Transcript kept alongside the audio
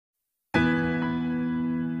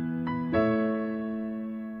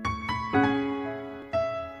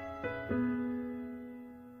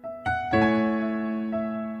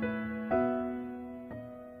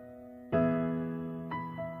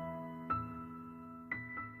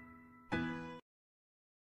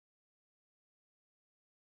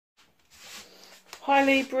Hi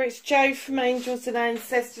Libra, it's Jo from Angels and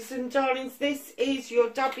Ancestors, and darlings, this is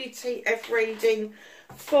your WTF reading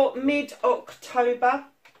for mid-October.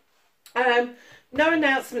 No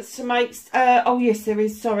announcements to make. Oh yes, there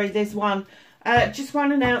is. Sorry, there's one. Just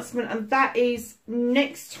one announcement, and that is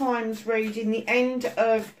next time's reading, the end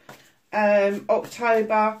of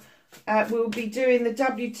October. We'll be doing the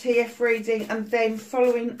WTF reading, and then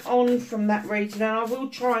following on from that reading, and I will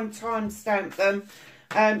try and timestamp them.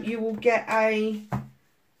 You will get a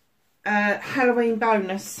Halloween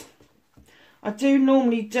bonus. I do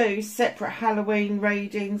normally do separate Halloween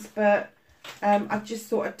readings, but I just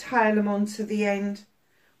thought I'd tail them on to the end.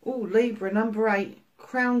 Oh, Libra, number 8,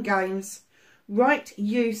 Crown Games. Right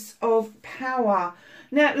use of power.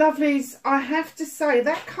 Now, lovelies, I have to say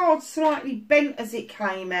that card's slightly bent as it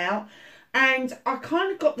came out, and I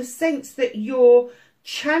kind of got the sense that you're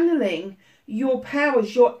channeling your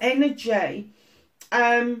powers, your energy,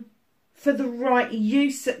 for the right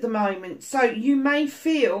use at the moment. So you may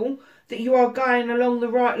feel that you are going along the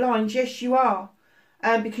right lines. Yes, you are,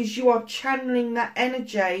 because you are channeling that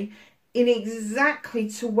energy in exactly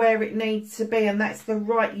to where it needs to be, and that's the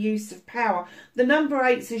right use of power. The number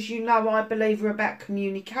 8s, as you know, I believe are about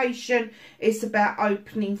communication. It's about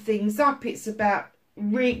opening things up. It's about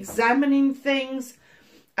re-examining things.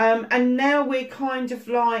 And now we're kind of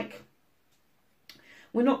like,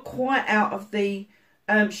 we're not quite out of the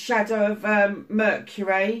shadow of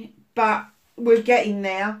Mercury, but we're getting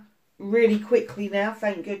there really quickly now,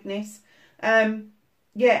 thank goodness.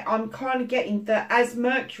 Yeah, I'm kind of getting that as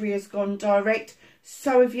Mercury has gone direct,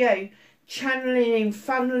 so have you, channeling in,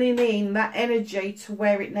 funneling in that energy to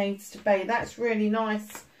where it needs to be. That's really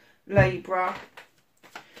nice, Libra.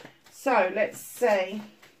 So let's see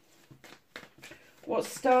what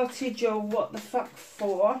started your what the fuck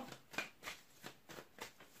for.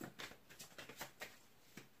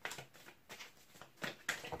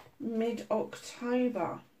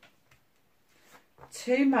 Mid-October.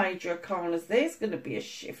 2 major arcanas. There's going to be a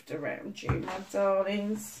shift around you, my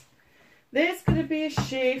darlings. There's going to be a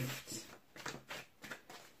shift.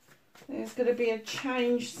 There's going to be a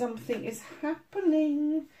change. Something is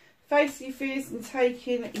happening. Face your fears and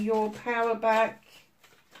taking your power back.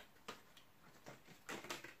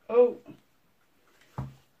 Oh.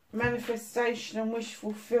 Manifestation and wish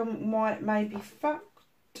fulfillment may be fucked.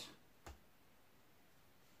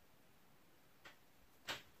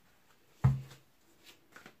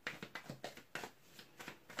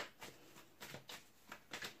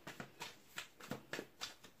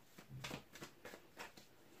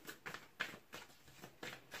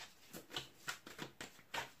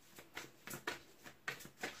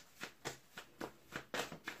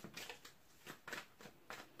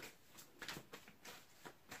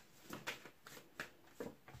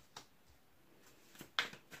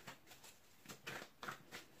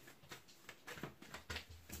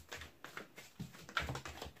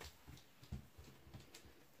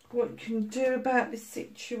 What you can do about this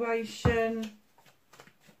situation.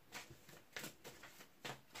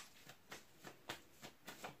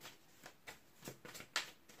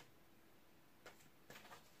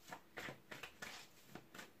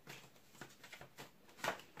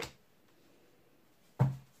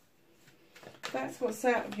 That's what's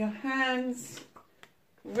out of your hands.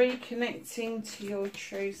 Reconnecting to your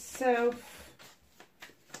true self.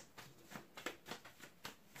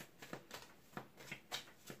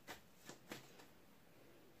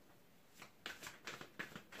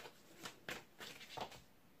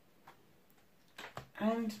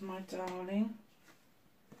 And my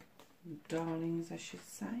darlings I should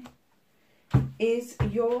say, is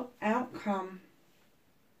your outcome.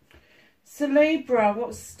 So Libra,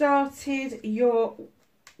 what started your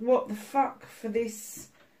what the fuck for this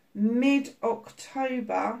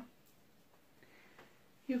mid-October,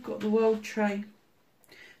 you've got the World Tree.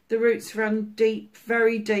 The roots run deep,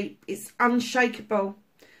 very deep. It's unshakable.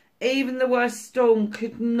 Even the worst storm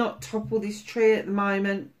could not topple this tree at the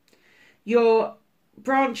moment. Your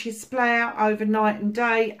branches splay out over night and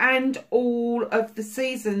day and all of the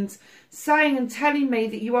seasons, saying and telling me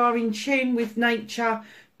that you are in tune with nature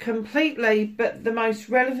completely. But the most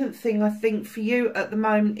relevant thing I think for you at the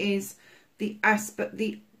moment is the aspect,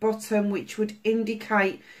 the bottom, which would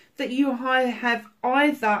indicate that you have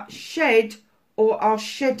either shed or are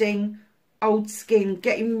shedding old skin,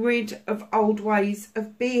 getting rid of old ways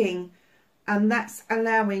of being, and that's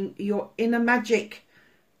allowing your inner magic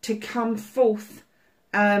to come forth.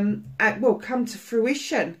 Come to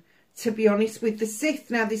fruition, to be honest, with the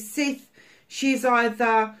Sith. Now, this Sith, she's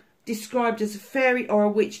either described as a fairy or a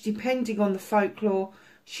witch, depending on the folklore.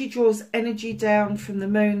 She draws energy down from the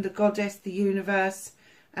moon, the goddess, the universe,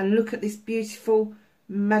 And look at this beautiful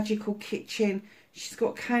magical kitchen. She's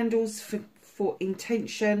got candles for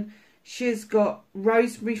intention. She's got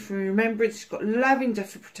rosemary for remembrance. She's got lavender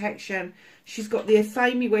for protection. She's got the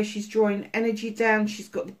Athame where she's drawing energy down. She's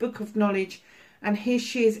got the Book of Knowledge. And here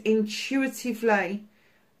she is intuitively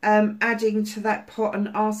adding to that pot and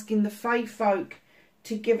asking the Fae folk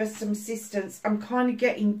to give us some assistance. I'm kind of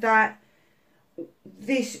getting that,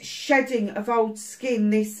 this shedding of old skin,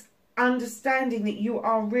 this understanding that you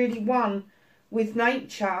are really one with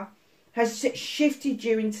nature has shifted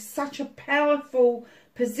you into such a powerful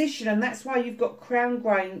position, and that's why you've got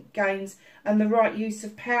crown gains and the right use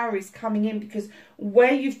of power is coming in, because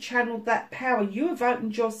where you've channeled that power, you have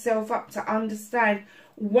opened yourself up to understand,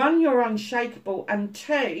 one, you're unshakable, and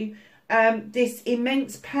two, this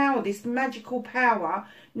immense power, this magical power.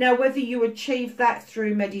 Now, whether you achieve that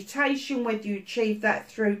through meditation, whether you achieve that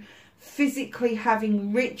through physically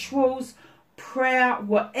having rituals, prayer,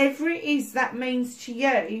 whatever it is that means to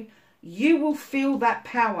you, you will feel that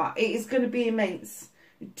power. It is going to be immense.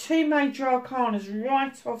 2 major arcanas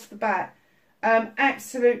right off the bat.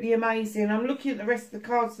 Absolutely amazing. I'm looking at the rest of the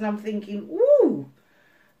cards and I'm thinking, ooh,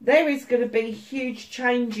 there is going to be huge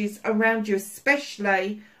changes around you,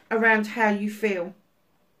 especially around how you feel.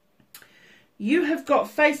 You have got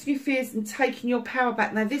faced your fears and taken your power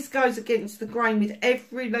back. Now, this goes against the grain with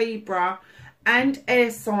every Libra and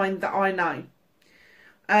air sign that I know.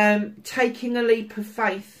 Taking a leap of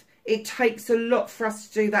faith. It takes a lot for us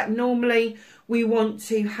to do that. Normally, we want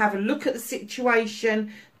to have a look at the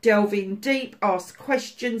situation, delve in deep, ask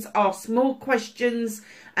questions, ask more questions,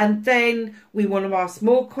 and then we want to ask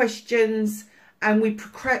more questions, and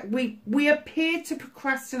we appear to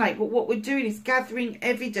procrastinate, but what we're doing is gathering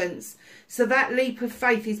evidence. So that leap of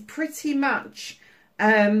faith is pretty much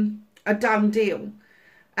a done deal.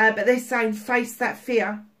 But they're saying face that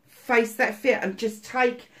fear, and just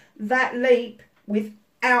take that leap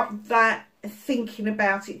without that thinking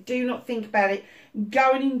about it. Do not think about it.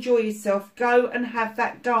 Go and enjoy yourself. Go and have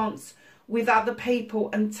that dance with other people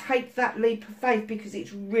and take that leap of faith, because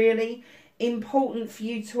it's really important for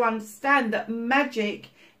you to understand that magic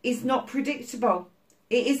is not predictable.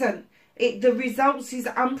 It isn't. The results is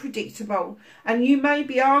unpredictable, and you may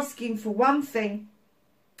be asking for one thing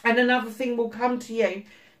and another thing will come to you.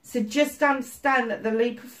 So just understand that the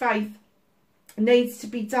leap of faith needs to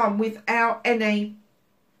be done without any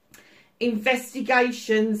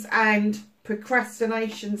investigations and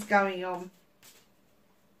procrastinations going on.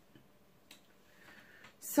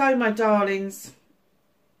 So, my darlings,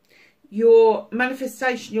 your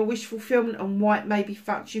manifestation, your wish fulfillment and why it may be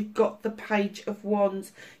fucked, you've got the Page of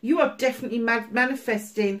Wands. You are definitely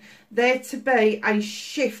manifesting there to be a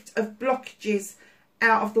shift of blockages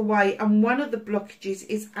out of the way, and one of the blockages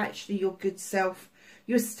is actually your good self.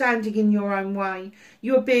 You're standing in your own way.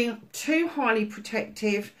 You're being too highly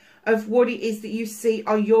protective of what it is that you see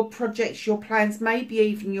are your projects, your plans, maybe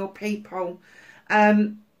even your people.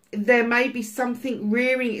 There may be something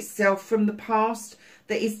rearing itself from the past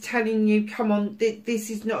that is telling you, come on, this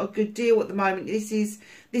is not a good deal at the moment. This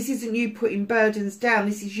isn't you putting burdens down.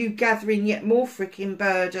 This is you gathering yet more freaking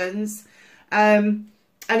burdens. And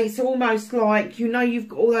it's almost like, you know, you've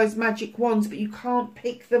got all those magic wands, but you can't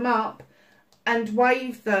pick them up and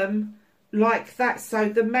wave them like that. So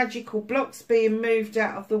the magical blocks being moved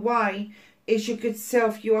out of the way is your good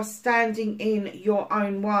self. You are standing in your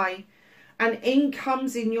own way. And in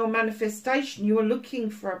comes in your manifestation. You are looking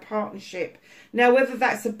for a partnership. Now, whether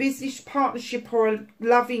that's a business partnership or a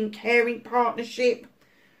loving, caring partnership,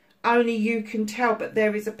 only you can tell. But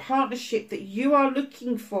there is a partnership that you are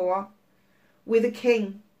looking for with a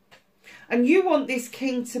king. And you want this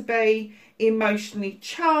king to be emotionally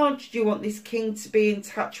charged. You want this king to be in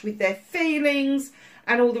touch with their feelings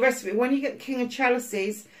and all the rest of it. When you get the King of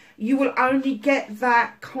Chalices, you will only get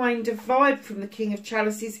that kind of vibe from the King of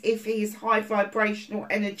Chalices if he is high vibrational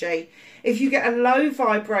energy. If you get a low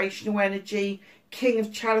vibrational energy King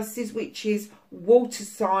of Chalices, which is water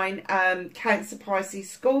sign, Cancer,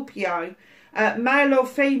 Pisces, Scorpio, male or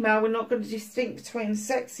female, we're not going to distinct between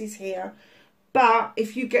sexes here. But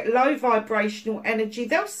if you get low vibrational energy,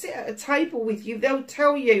 they'll sit at a table with you. They'll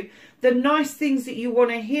tell you the nice things that you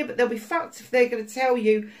want to hear, but they'll be fucked if they're going to tell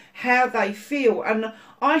you how they feel. And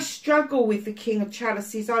I struggle with the King of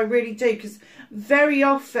Chalices. I really do, because very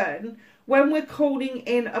often when we're calling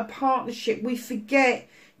in a partnership, we forget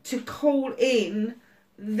to call in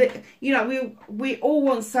you know, we all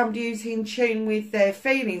want somebody who's in tune with their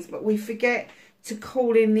feelings, but we forget to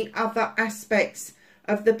call in the other aspects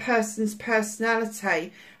of the person's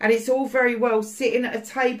personality. And it's all very well sitting at a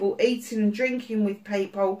table eating and drinking with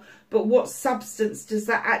people, but what substance does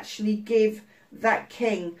that actually give that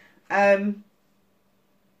king. I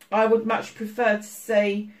would much prefer to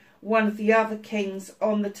see one of the other kings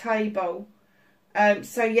on the table.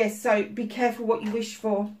 So yes, so be careful what you wish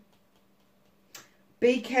for.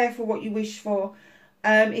 Be careful what you wish for.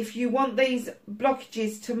 If you want these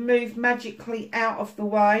blockages to move magically out of the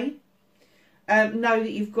way, know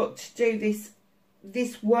that you've got to do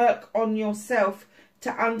this work on yourself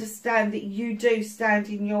to understand that you do stand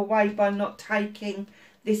in your way by not taking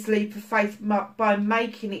this leap of faith, by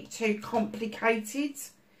making it too complicated.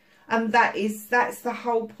 And that's the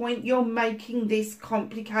whole point. You're making this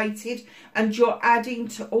complicated and you're adding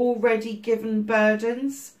to already given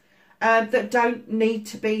burdens that don't need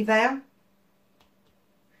to be there.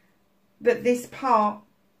 But this part,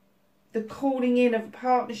 the calling in of a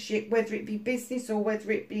partnership, whether it be business or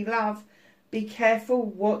whether it be love, be careful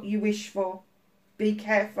what you wish for. Be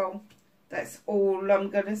careful. That's all I'm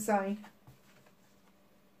going to say.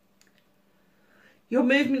 Your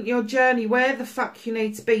movement, your journey, where the fuck you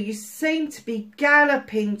need to be. You seem to be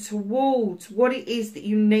galloping towards what it is that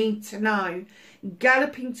you need to know.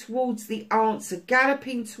 Galloping towards the answer.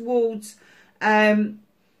 Galloping towards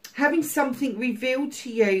having something revealed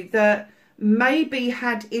to you that maybe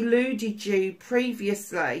had eluded you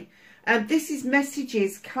previously. This is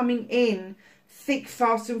messages coming in thick,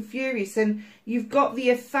 fast and furious. And you've got the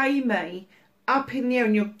Athame up in there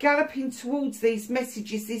and you're galloping towards these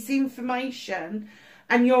messages, this information,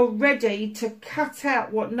 and you're ready to cut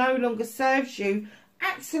out what no longer serves you.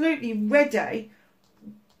 Absolutely ready.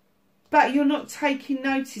 But you're not taking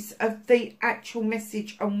notice of the actual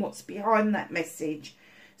message and what's behind that message.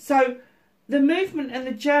 So the movement and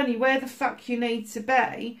the journey, where the fuck you need to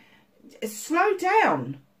be, slow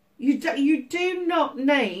down. You do not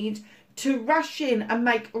need to rush in and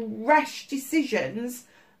make rash decisions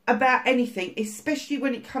about anything, especially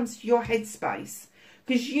when it comes to your headspace.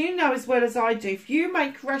 Because you know as well as I do, if you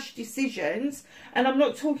make rash decisions, and I'm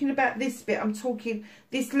not talking about this bit, I'm talking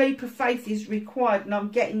this leap of faith is required, and I'm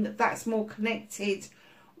getting that that's more connected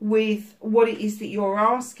with what it is that you're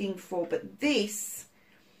asking for. But this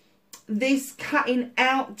cutting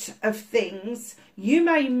out of things, you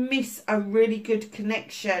may miss a really good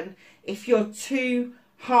connection if you're too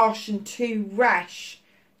harsh and too rash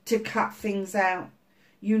to cut things out.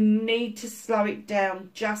 You need to slow it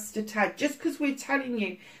down just a tad. Just because we're telling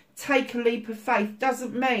you take a leap of faith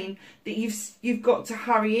doesn't mean that you've got to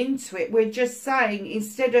hurry into it. We're just saying,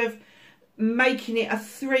 instead of making it a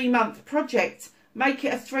 3-month project, make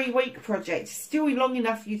it a 3-week project. It's still long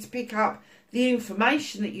enough for you to pick up the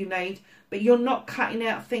information that you need, but you're not cutting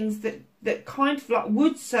out things that kind of like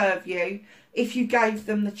would serve you if you gave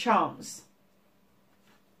them the chance.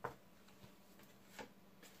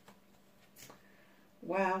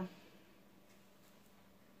 Wow.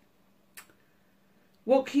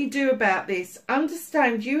 What can you do about this?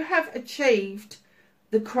 Understand you have achieved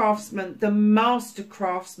the craftsman, the master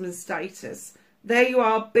craftsman status. There you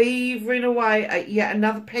are, beavering away at yet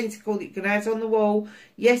another pentacle that you can add on the wall.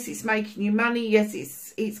 Yes, it's making you money. Yes,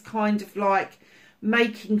 it's kind of like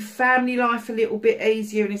making family life a little bit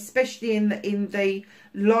easier, and especially in the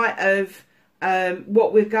light of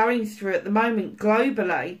what we're going through at the moment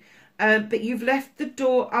globally. But you've left the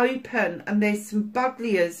door open, and there's some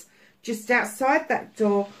bugliers just outside that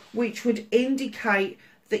door, which would indicate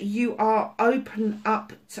that you are open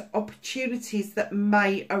up to opportunities that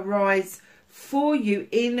may arise for you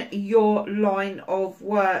in your line of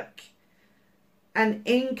work. And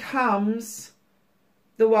in comes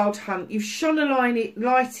the wild hunt. You've shone a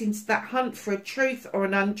light into that hunt for a truth or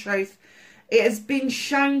an untruth. It has been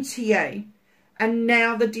shown to you, and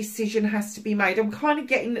now the decision has to be made. I'm kind of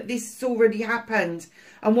getting that this has already happened,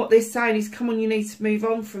 and what they're saying is, come on, you need to move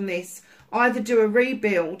on from this. Either do a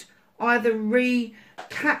rebuild, either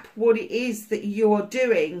recap what it is that you're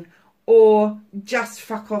doing, or just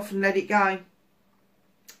fuck off and let it go.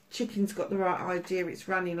 Chicken's got the right idea. It's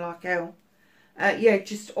running like hell. Yeah,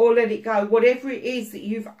 just or let it go. Whatever it is that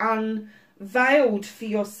you've unveiled for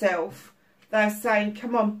yourself, they're saying,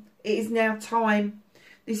 come on, it is now time.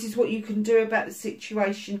 This is what you can do about the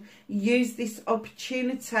situation. Use this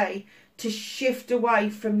opportunity to shift away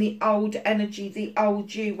from the old energy, the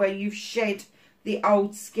old you, where you've shed the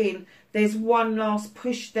old skin. There's one last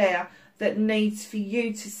push there that needs for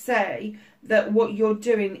you to say that what you're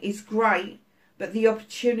doing is great, but the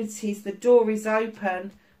opportunities, the door is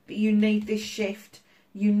open, but you need this shift.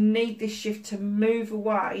 You need this shift to move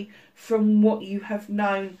away from what you have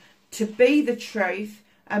known to be the truth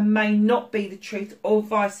and may not be the truth, or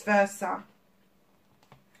vice versa.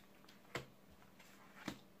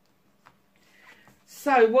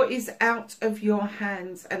 So what is out of your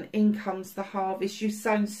hands, and in comes the harvest. You've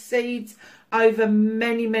sown seeds over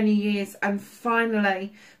many, many years, and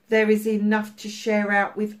finally there is enough to share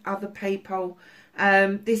out with other people.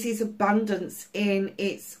 This is abundance in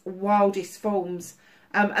its wildest forms.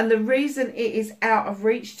 And the reason it is out of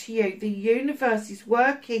reach to you, the universe is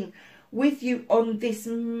working with you on this.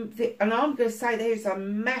 And I'm going to say there's a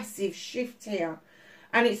massive shift here.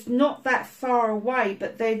 And it's not that far away,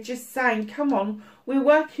 but they're just saying, come on, we're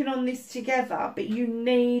working on this together, but you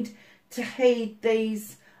need to heed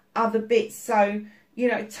these other bits. So, you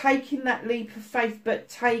know, taking that leap of faith,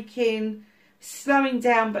 but slowing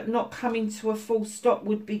down, but not coming to a full stop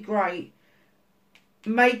would be great.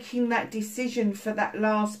 Making that decision for that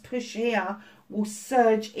last push here will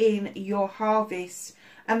surge in your harvest.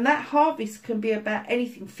 And that harvest can be about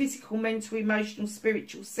anything: physical, mental, emotional,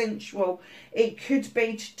 spiritual, sensual. It could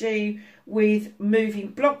be to do with moving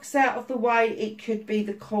blocks out of the way. It could be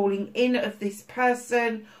the calling in of this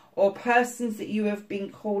person or persons that you have been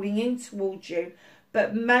calling in towards you.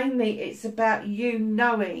 But mainly it's about you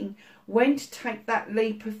knowing when to take that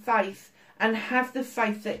leap of faith and have the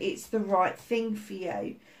faith that it's the right thing for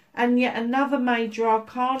you. And yet another major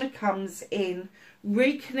arcana comes in,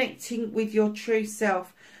 reconnecting with your true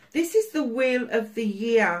self. This is the wheel of the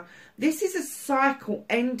year. This is a cycle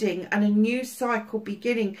ending and a new cycle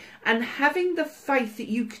beginning, and having the faith that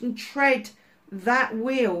you can tread that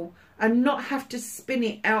wheel and not have to spin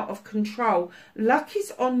it out of control. Luck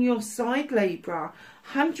is on your side, Libra.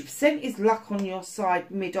 100% is luck on your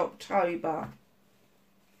side mid-October.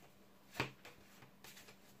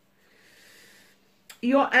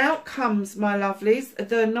 Your outcomes, my lovelies,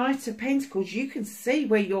 the Knight of Pentacles, you can see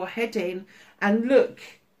where you're heading. And look,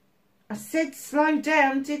 I said slow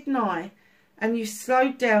down, didn't I? And you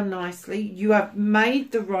slowed down nicely. You have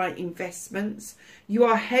made the right investments. You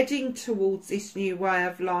are heading towards this new way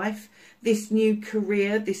of life, this new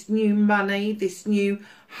career, this new money, this new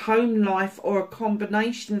home life, or a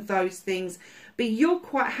combination of those things. But you're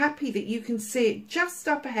quite happy that you can see it just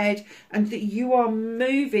up ahead and that you are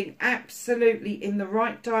moving absolutely in the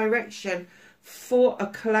right direction for a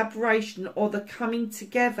collaboration or the coming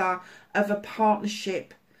together of a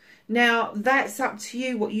partnership. Now, that's up to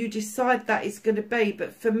you what you decide that is going to be.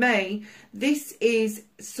 But for me, this is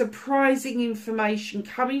surprising information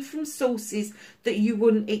coming from sources that you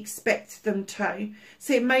wouldn't expect them to.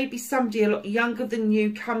 So it may be somebody a lot younger than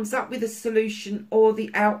you comes up with a solution or the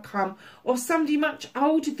outcome, or somebody much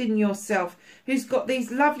older than yourself who's got these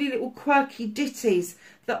lovely little quirky ditties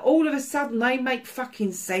that all of a sudden they make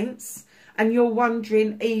fucking sense and you're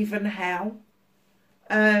wondering even how.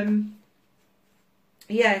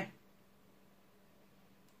 Yeah.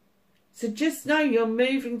 So just know you're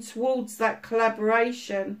moving towards that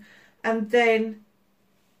collaboration. And then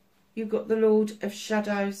you've got the Lord of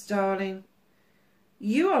Shadows, darling.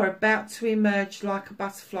 You are about to emerge like a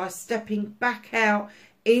butterfly, stepping back out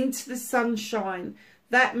into the sunshine.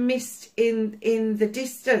 That mist in the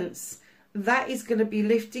distance, that is going to be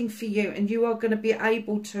lifting for you. And you are going to be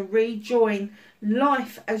able to rejoin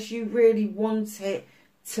life as you really want it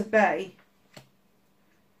to be.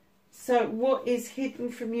 So what is hidden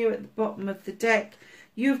from you at the bottom of the deck?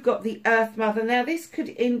 You've got the Earth Mother. Now this could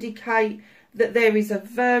indicate that there is a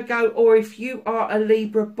Virgo, or if you are a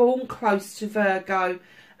Libra born close to Virgo,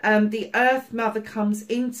 the Earth Mother comes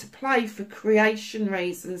into play for creation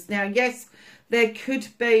reasons. Now yes, there could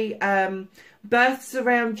be births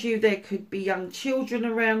around you, there could be young children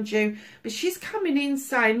around you, but she's coming in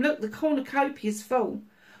saying, look, the cornucopia is full.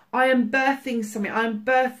 I am birthing something. I am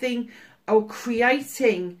birthing or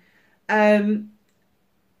creating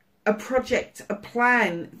a project, a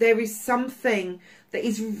plan. There is something that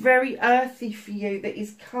is very earthy for you that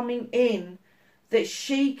is coming in, that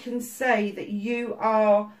she can say that you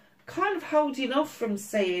are kind of holding off from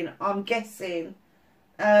seeing, I'm guessing.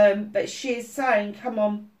 But she is saying, come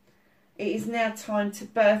on, it is now time to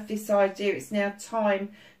birth this idea. It's now time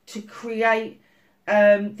to create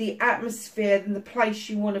the atmosphere and the place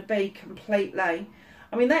you want to be completely.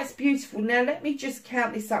 I mean, that's beautiful. Now, let me just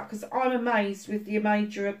count this up because I'm amazed with the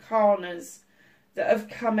major arcanas that have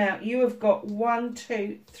come out. You have got 1,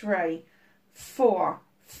 2, 3, 4,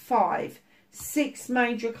 5, 6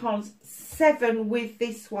 major arcanas, 7 with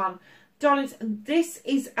this one. Darlings, this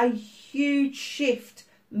is a huge shift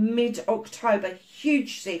mid-October. Huge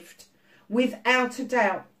shift. Without a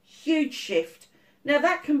doubt. Huge shift. Now,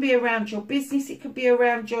 that can be around your business. It could be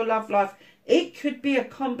around your love life. It could be a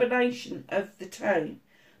combination of the two.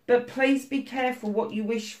 But please be careful what you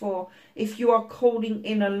wish for if you are calling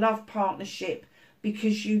in a love partnership,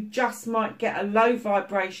 because you just might get a low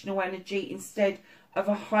vibrational energy instead of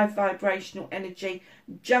a high vibrational energy.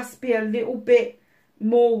 Just be a little bit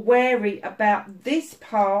more wary about this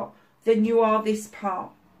part than you are this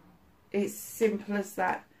part. It's simple as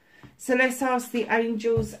that. So let's ask the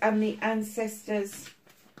angels and the ancestors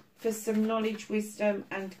for some knowledge, wisdom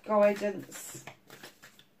and guidance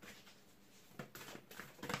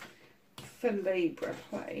for Libra,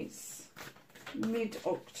 please.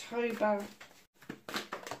 Mid-October.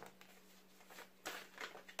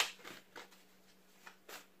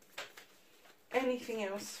 Anything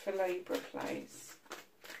else for Libra, please?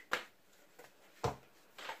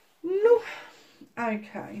 No.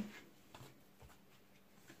 Okay.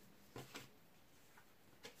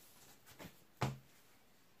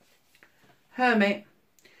 Hermit.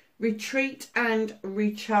 Retreat and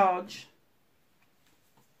recharge.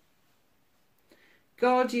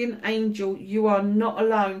 Guardian angel, you are not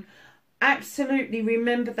alone. Absolutely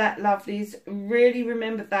remember that, lovelies. Really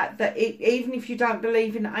remember that. Even if you don't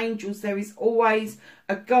believe in angels, there is always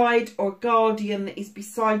a guide or a guardian that is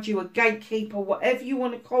beside you, a gatekeeper, whatever you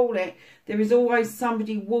want to call it. There is always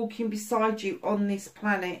somebody walking beside you on this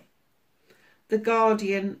planet. The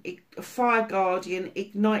guardian, fire guardian,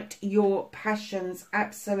 ignite your passions.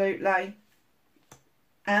 Absolutely.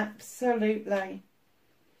 Absolutely.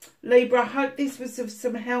 Libra, I hope this was of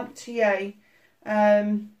some help to you.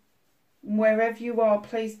 Wherever you are,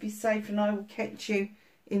 please be safe, and I will catch you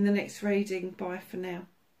in the next reading. Bye for now.